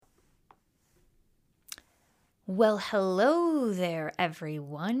Well, hello there,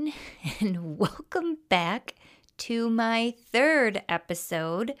 everyone, and welcome back to my third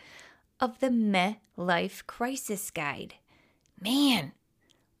episode of the Meh Life Crisis Guide. Man,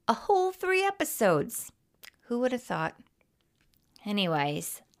 a whole 3 episodes. Who would have thought?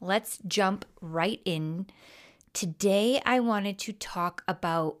 Anyways, let's jump right in. Today, I wanted to talk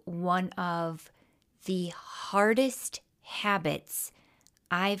about one of the hardest habits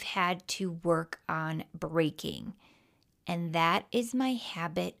I've had to work on breaking, and that is my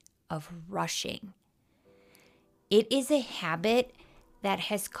habit of rushing. It is a habit that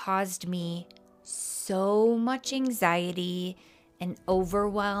has caused me so much anxiety and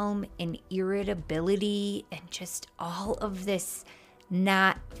overwhelm and irritability and just all of this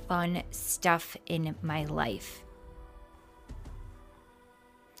not fun stuff in my life.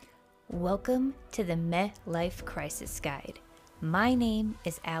 Welcome to the Meh Life Crisis Guide. My name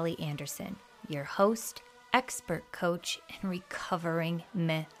is Allie Anderson, your host, expert coach, and recovering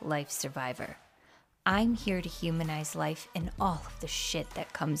Meh Life survivor. I'm here to humanize life and all of the shit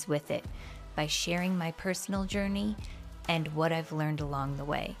that comes with it by sharing my personal journey and what I've learned along the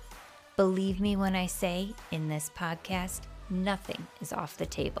way. Believe me when I say, in this podcast, nothing is off the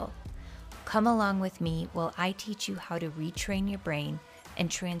table. Come along with me while I teach you how to retrain your brain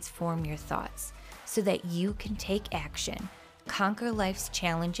and transform your thoughts so that you can take action, conquer life's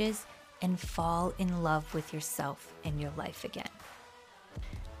challenges, and fall in love with yourself and your life again.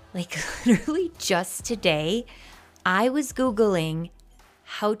 Like literally just today, I was Googling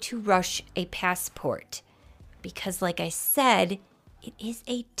how to rush a passport because, like I said, it is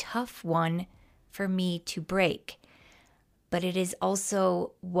a tough one for me to break, but it is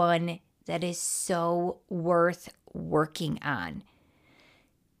also one that is so worth working on.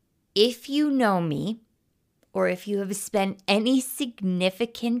 If you know me, or if you have spent any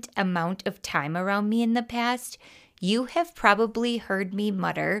significant amount of time around me in the past, you have probably heard me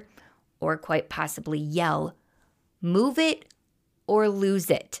mutter, or quite possibly yell, "Move it or lose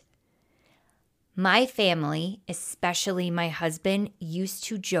it." My family, especially my husband, used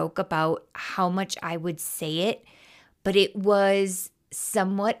to joke about how much I would say it, but it was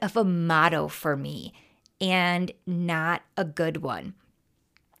somewhat of a motto for me and not a good one.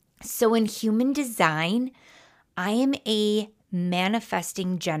 So in human design, I am a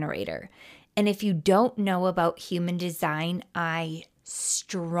manifesting generator. And if you don't know about human design, I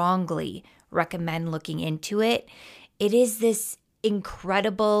strongly recommend looking into it. It is this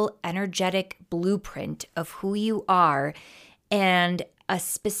incredible, energetic blueprint of who you are and a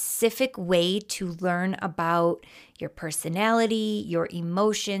specific way to learn about your personality, your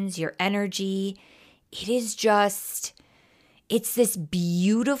emotions, your energy. It is just... It's this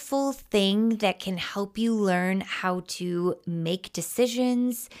beautiful thing that can help you learn how to make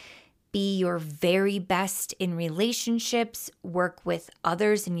decisions, be your very best in relationships, work with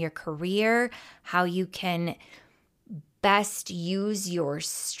others in your career, how you can best use your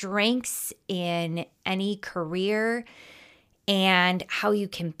strengths in any career, and how you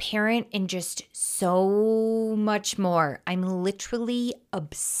can parent, and just so much more. I'm literally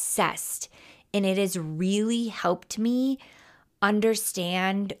obsessed, and it has really helped me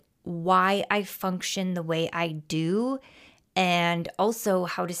understand why I function the way I do, and also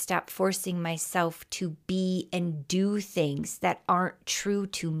how to stop forcing myself to be and do things that aren't true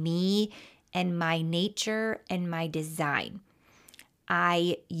to me and my nature and my design.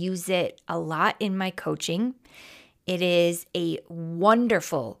 I use it a lot in my coaching. It is a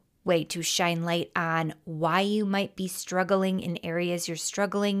wonderful way to shine light on why you might be struggling in areas you're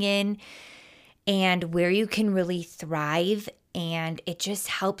struggling in and where you can really thrive. And it just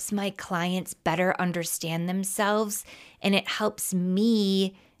helps my clients better understand themselves. And it helps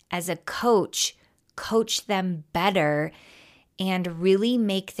me as a coach them better and really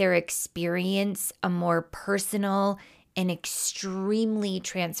make their experience a more personal and extremely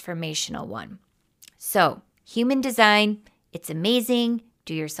transformational one. So, human design, it's amazing.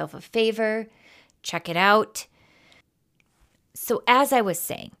 Do yourself a favor. Check it out. So, as I was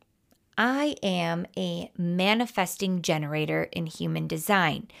saying, I am a manifesting generator in human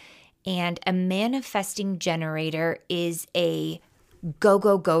design, and a manifesting generator is a go,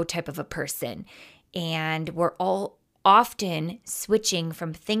 go, go type of a person, and we're all often switching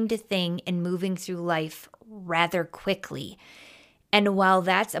from thing to thing and moving through life rather quickly. And while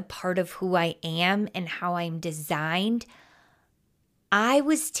that's a part of who I am and how I'm designed, I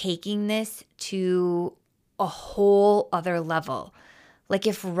was taking this to a whole other level. Like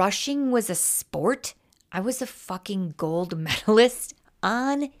if rushing was a sport, I was a fucking gold medalist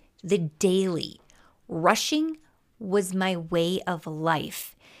on the daily. Rushing was my way of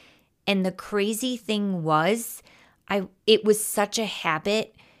life. And the crazy thing was, it was such a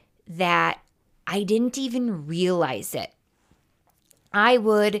habit that I didn't even realize it. I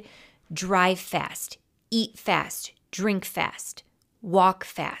would drive fast, eat fast, drink fast, walk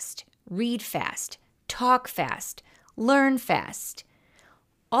fast, read fast, talk fast, learn fast,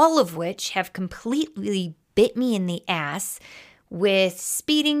 all of which have completely bit me in the ass with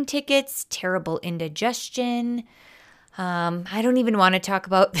speeding tickets, terrible indigestion. I don't even want to talk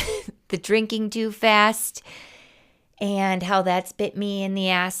about the drinking too fast and how that's bit me in the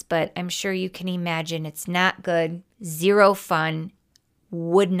ass, but I'm sure you can imagine it's not good, zero fun,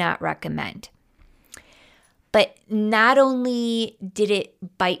 would not recommend. But not only did it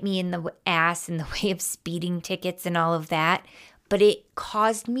bite me in the ass in the way of speeding tickets and all of that, but it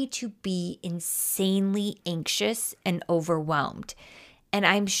caused me to be insanely anxious and overwhelmed. And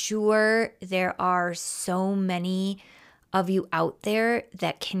I'm sure there are so many of you out there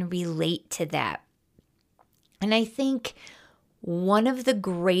that can relate to that. And I think one of the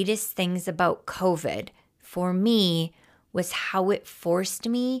greatest things about COVID for me was how it forced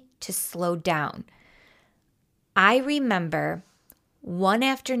me to slow down. I remember one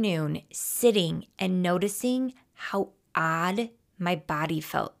afternoon sitting and noticing how odd my body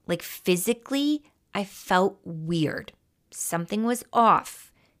felt. Like physically, I felt weird. Something was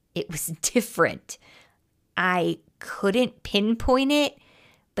off. It was different. I couldn't pinpoint it,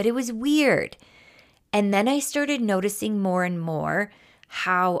 but it was weird. And then I started noticing more and more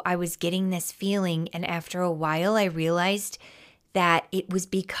how I was getting this feeling. And after a while, I realized that it was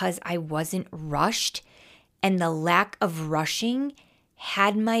because I wasn't rushed. And the lack of rushing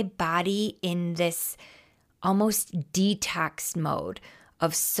had my body in this almost detox mode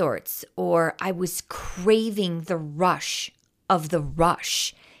of sorts, or I was craving the rush of the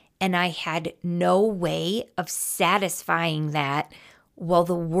rush. And I had no way of satisfying that while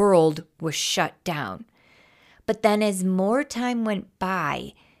the world was shut down. But then as more time went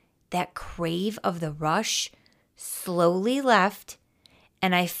by, that crave of the rush slowly left,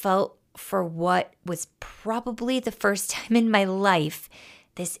 and I felt for what was probably the first time in my life,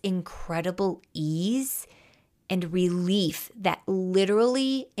 this incredible ease and relief that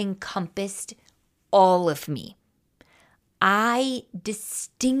literally encompassed all of me. I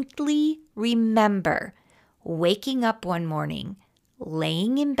distinctly remember waking up one morning,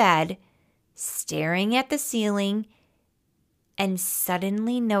 laying in bed, staring at the ceiling, and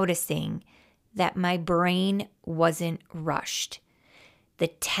suddenly noticing that my brain wasn't rushed. The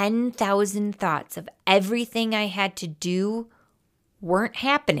 10,000 thoughts of everything I had to do weren't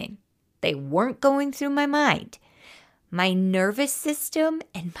happening. They weren't going through my mind. My nervous system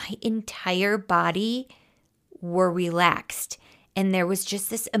and my entire body were relaxed, and there was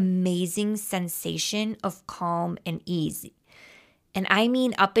just this amazing sensation of calm and ease. And I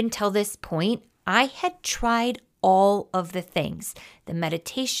mean, up until this point, I had tried all of the things, the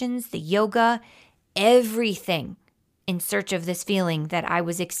meditations, the yoga, everything in search of this feeling that I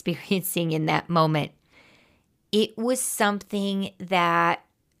was experiencing in that moment. It was something that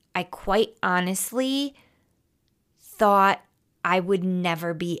I quite honestly thought I would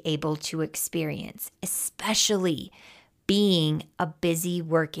never be able to experience, especially being a busy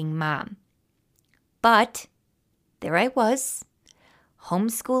working mom. But there I was,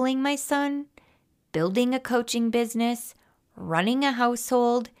 homeschooling my son, building a coaching business, running a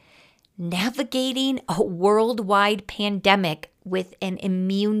household, navigating a worldwide pandemic with an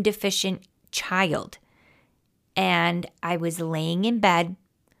immune deficient child. And I was laying in bed,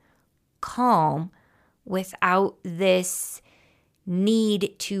 calm, without this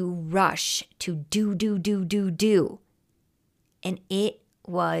need to rush, to do. And it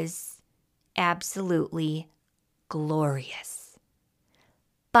was absolutely glorious.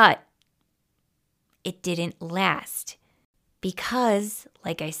 But it didn't last because,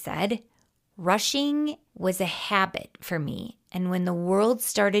 like I said, rushing was a habit for me. And when the world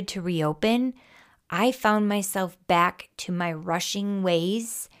started to reopen, I found myself back to my rushing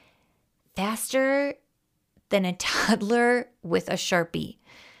ways faster than a toddler with a Sharpie.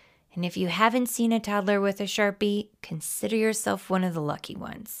 And if you haven't seen a toddler with a Sharpie, consider yourself one of the lucky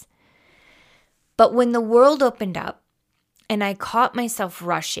ones. But when the world opened up and I caught myself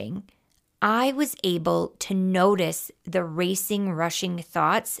rushing, I was able to notice the racing, rushing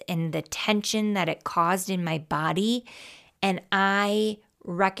thoughts and the tension that it caused in my body. And I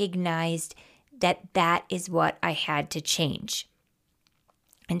recognized that that is what I had to change.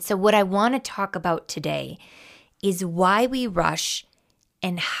 And so what I want to talk about today is why we rush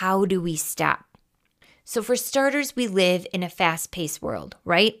and how do we stop. So for starters, we live in a fast-paced world,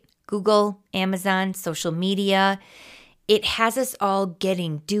 right? Google, Amazon, social media. It has us all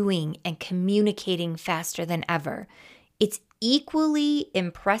getting, doing, and communicating faster than ever. It's equally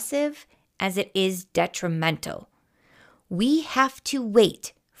impressive as it is detrimental. We have to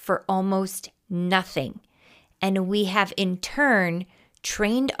wait for almost nothing, and we have in turn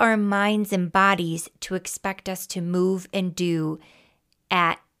trained our minds and bodies to expect us to move and do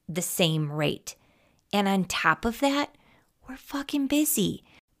at the same rate. And on top of that, we're fucking busy.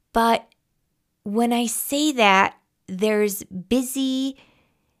 But when I say that, there's busy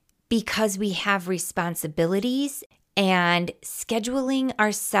because we have responsibilities and scheduling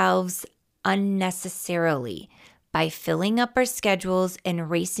ourselves unnecessarily by filling up our schedules and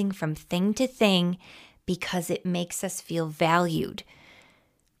racing from thing to thing because it makes us feel valued.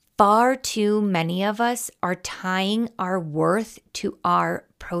 Far too many of us are tying our worth to our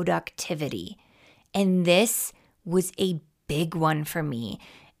productivity. And this was a big one for me,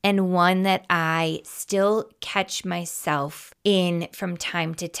 and one that I still catch myself in from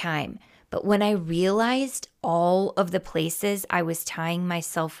time to time. But when I realized all of the places I was tying my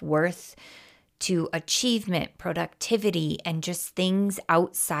self-worth to achievement, productivity, and just things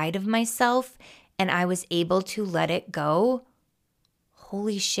outside of myself, and I was able to let it go,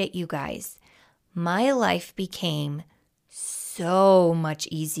 holy shit, you guys, my life became so much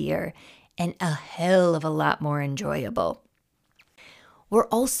easier and a hell of a lot more enjoyable. We're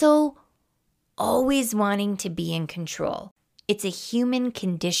also always wanting to be in control. It's a human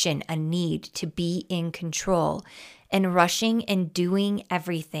condition, a need to be in control. And rushing and doing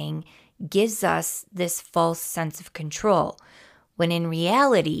everything gives us this false sense of control, when in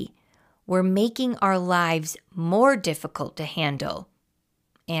reality, we're making our lives more difficult to handle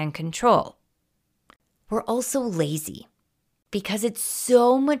and control. We're also lazy because it's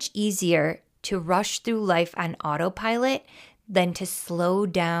so much easier to rush through life on autopilot than to slow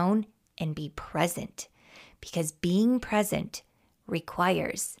down and be present, because being present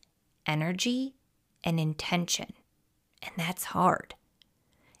requires energy and intention, and that's hard.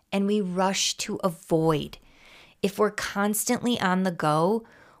 And we rush to avoid. If we're constantly on the go,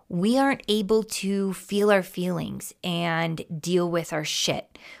 we aren't able to feel our feelings and deal with our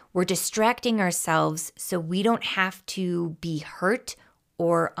shit. We're distracting ourselves so we don't have to be hurt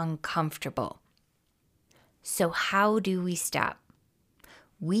or uncomfortable. So how do we stop?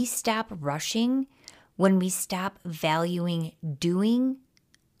 We stop rushing when we stop valuing doing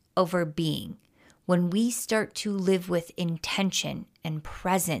over being, when we start to live with intention and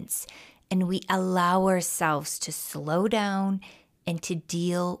presence, and we allow ourselves to slow down and to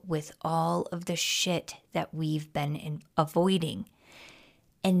deal with all of the shit that we've been avoiding.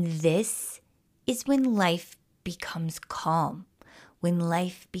 And this is when life becomes calm, when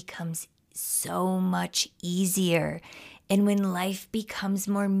life becomes so much easier, and when life becomes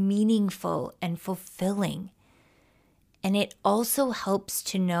more meaningful and fulfilling. And it also helps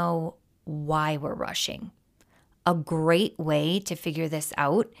to know why we're rushing. A great way to figure this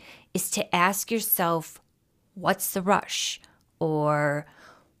out is to ask yourself, what's the rush? Or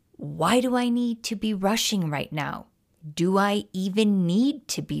why do I need to be rushing right now? Do I even need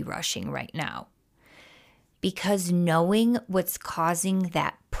to be rushing right now? Because knowing what's causing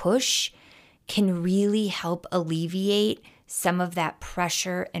that push can really help alleviate some of that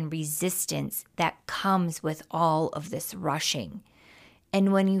pressure and resistance that comes with all of this rushing.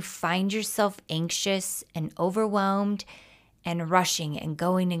 And when you find yourself anxious and overwhelmed and rushing and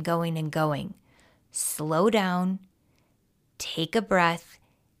going and going and going, slow down, take a breath,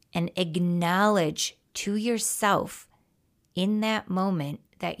 and acknowledge to yourself in that moment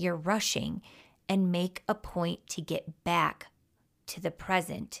that you're rushing, and make a point to get back to the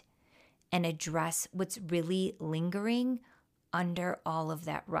present and address what's really lingering under all of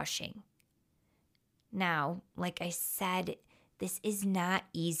that rushing. Now, like I said, this is not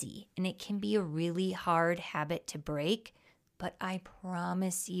easy, and it can be a really hard habit to break, but I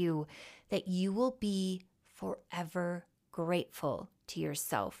promise you that you will be forever grateful to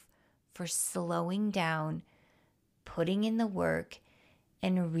yourself for slowing down, putting in the work,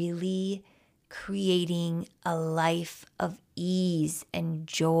 and really creating a life of ease and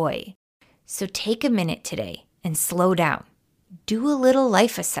joy. So take a minute today and slow down. Do a little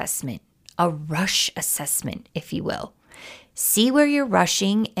life assessment, a rush assessment, if you will. See where you're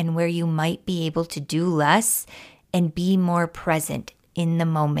rushing and where you might be able to do less and be more present in the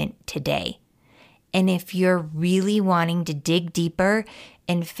moment today. And if you're really wanting to dig deeper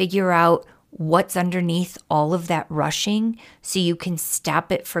and figure out what's underneath all of that rushing so you can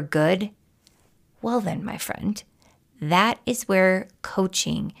stop it for good, well then, my friend, that is where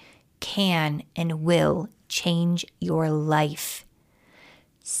coaching can and will change your life.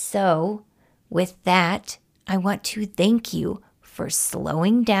 So, with that, I want to thank you for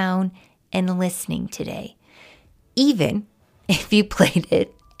slowing down and listening today, even if you played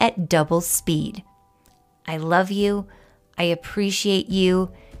it at double speed. I love you, I appreciate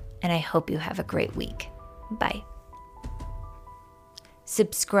you, and I hope you have a great week. Bye.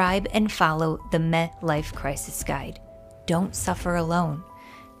 Subscribe and follow the Meh Life Crisis Guide. Don't suffer alone.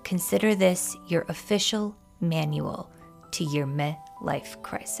 Consider this your official manual to your Meh Life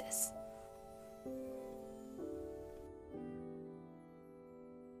Crisis.